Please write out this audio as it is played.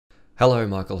Hello,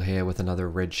 Michael here with another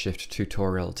Redshift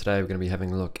tutorial. Today we're going to be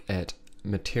having a look at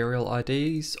material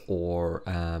IDs, or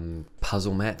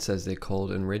PuzzleMattes as they're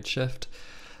called in Redshift.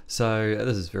 So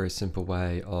this is a very simple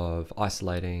way of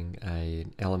isolating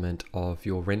an element of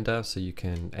your render so you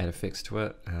can add effects to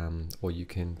it, or you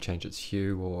can change its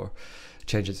hue or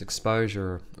change its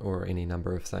exposure or any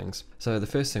number of things. So the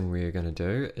first thing we're going to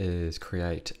do is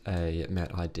create a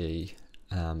MatteID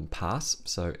pass.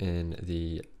 So in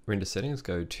the render settings,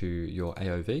 go to your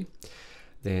AOV,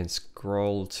 then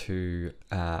scroll to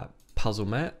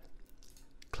PuzzleMatte,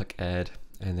 click add,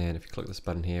 and then if you click this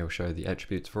button here, it'll show the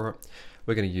attributes for it.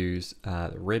 We're going to use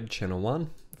the red channel 1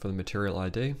 for the material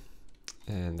ID,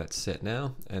 and that's set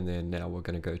now. And then now we're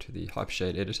going to go to the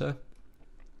Hypershade Editor.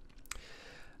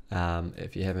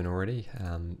 If you haven't already,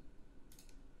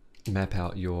 map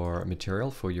out your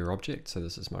material for your object. So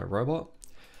this is my robot.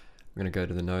 I'm going to go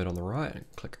to the node on the right and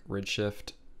click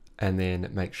Redshift, and then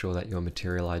make sure that your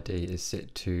material ID is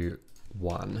set to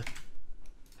 1.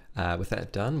 With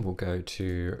that done, we'll go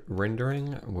to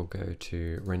rendering, we'll go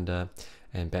to render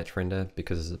and batch render.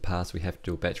 Because as a pass we have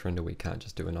to do a batch render, we can't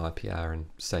just do an IPR and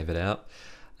save it out.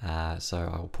 So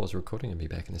I will pause the recording and be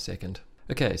back in a second.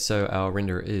 Okay, so our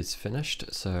render is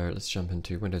finished, so let's jump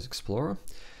into Windows Explorer.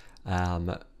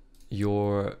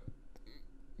 Your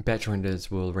batch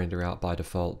renders will render out by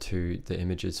default to the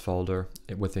images folder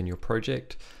within your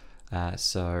project.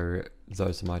 So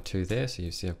those are my two there. So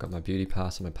you see I've got my beauty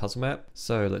pass and my PuzzleMatte.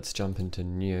 So let's jump into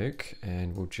Nuke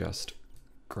and we'll just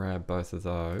grab both of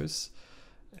those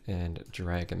and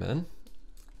drag them in.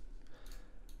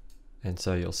 And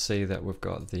so you'll see that we've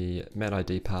got the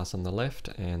MatteID pass on the left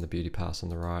and the beauty pass on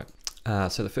the right.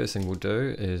 So the first thing we'll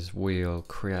do is we'll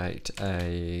create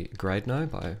a grade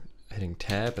node by hitting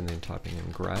tab and then typing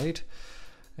in grade,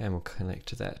 and we'll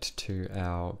connect that to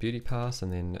our beauty pass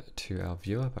and then to our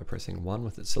viewer by pressing 1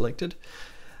 with it selected.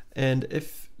 And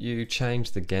if you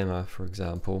change the gamma, for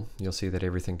example, you'll see that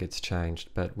everything gets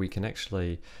changed, but we can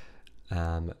actually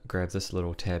grab this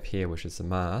little tab here, which is the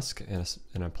mask,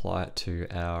 and apply it to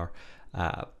our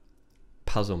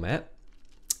PuzzleMatte.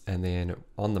 And then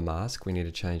on the mask we need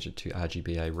to change it to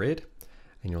RGBA red,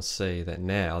 and you'll see that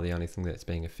now the only thing that's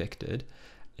being affected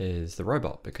is the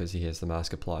robot because he has the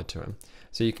mask applied to him.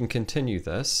 So you can continue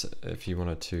this if you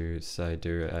wanted to, say,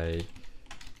 do a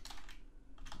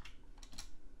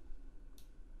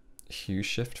hue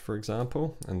shift, for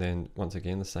example, and then once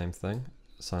again the same thing,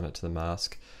 assign it to the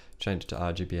mask, change it to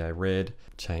RGBA red,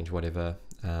 change whatever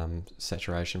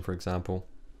saturation, for example.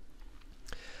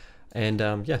 And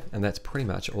yeah, and that's pretty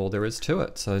much all there is to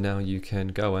it. So now you can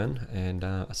go in and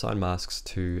assign masks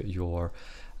to your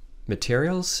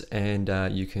materials, and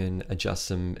you can adjust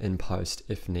them in post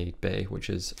if need be, which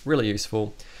is really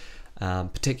useful,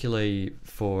 particularly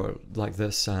for like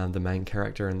this, the main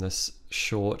character in this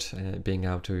short, being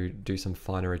able to do some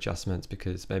finer adjustments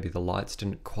because maybe the lights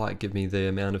didn't quite give me the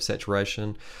amount of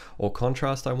saturation or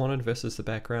contrast I wanted versus the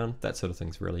background. That sort of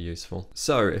thing's really useful.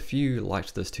 So if you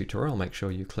liked this tutorial, make sure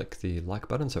you click the like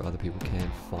button so other people can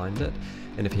find it,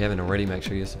 and if you haven't already, make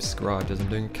sure you're subscribed, as I'm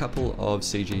doing a couple of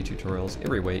CG tutorials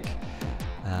every week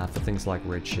for things like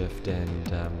Redshift and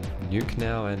Nuke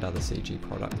now, and other CG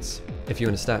products. If you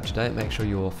want to stay up to date, make sure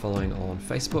you're following on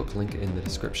Facebook, link in the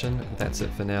description. That's it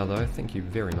for now though. Thank you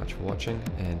very much for watching,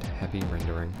 and happy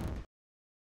rendering.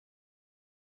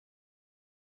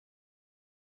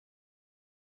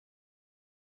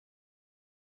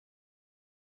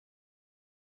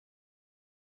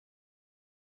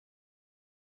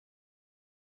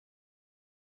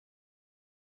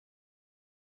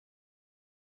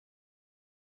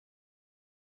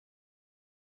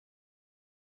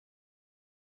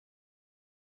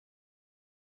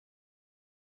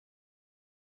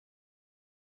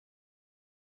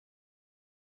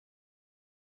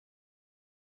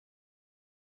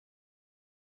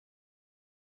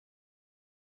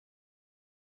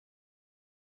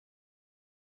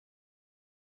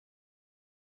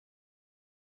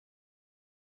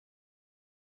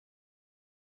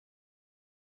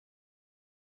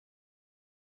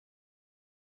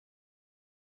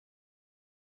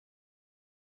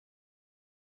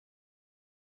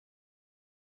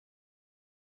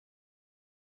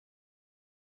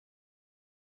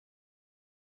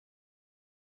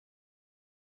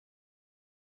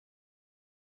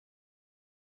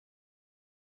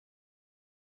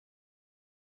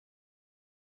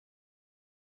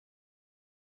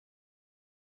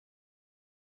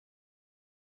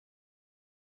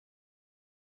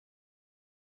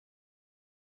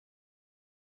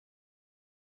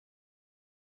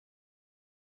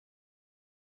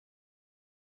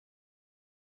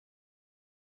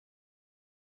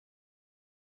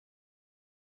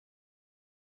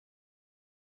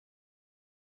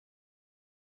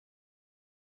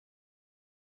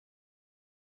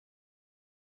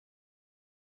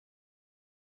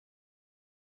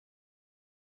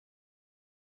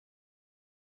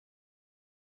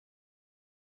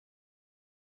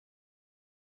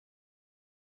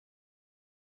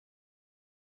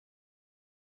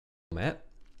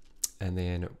 and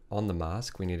then on the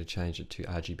mask we need to change it to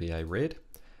RGBA red,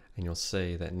 and you'll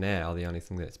see that now the only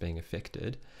thing that's being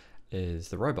affected is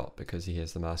the robot because he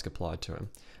has the mask applied to him.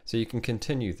 So you can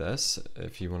continue this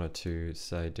if you wanted to,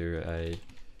 say, do a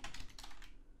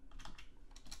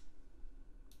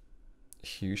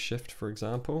hue shift, for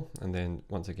example, and then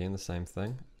once again the same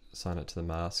thing, assign it to the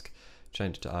mask,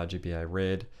 change it to RGBA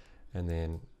red, and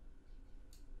then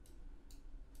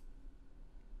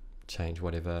change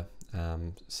whatever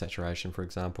saturation, for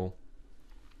example.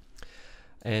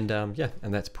 And yeah,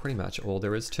 and that's pretty much all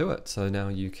there is to it. So now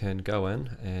you can go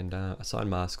in and assign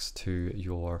masks to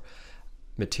your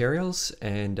materials,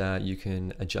 and you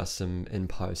can adjust them in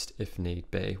post if need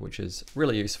be, which is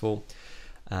really useful,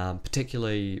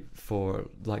 particularly for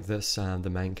like this, the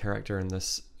main character in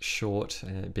this short,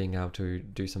 being able to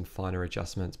do some finer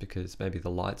adjustments because maybe the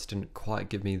lights didn't quite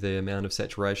give me the amount of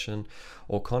saturation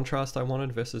or contrast I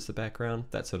wanted versus the background.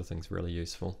 That sort of thing's really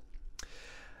useful.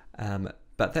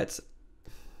 But that's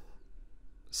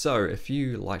so if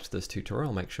you liked this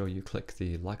tutorial, make sure you click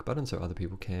the like button so other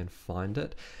people can find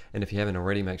it. And if you haven't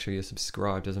already, make sure you're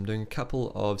subscribed, as I'm doing a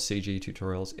couple of CG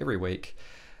tutorials every week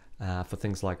for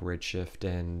things like Redshift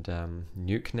and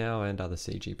Nuke now and other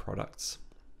CG products.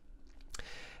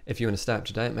 If you want to stay up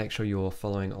to date, make sure you're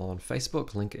following on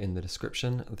Facebook, link in the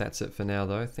description. That's it for now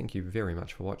though. Thank you very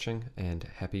much for watching and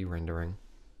happy rendering.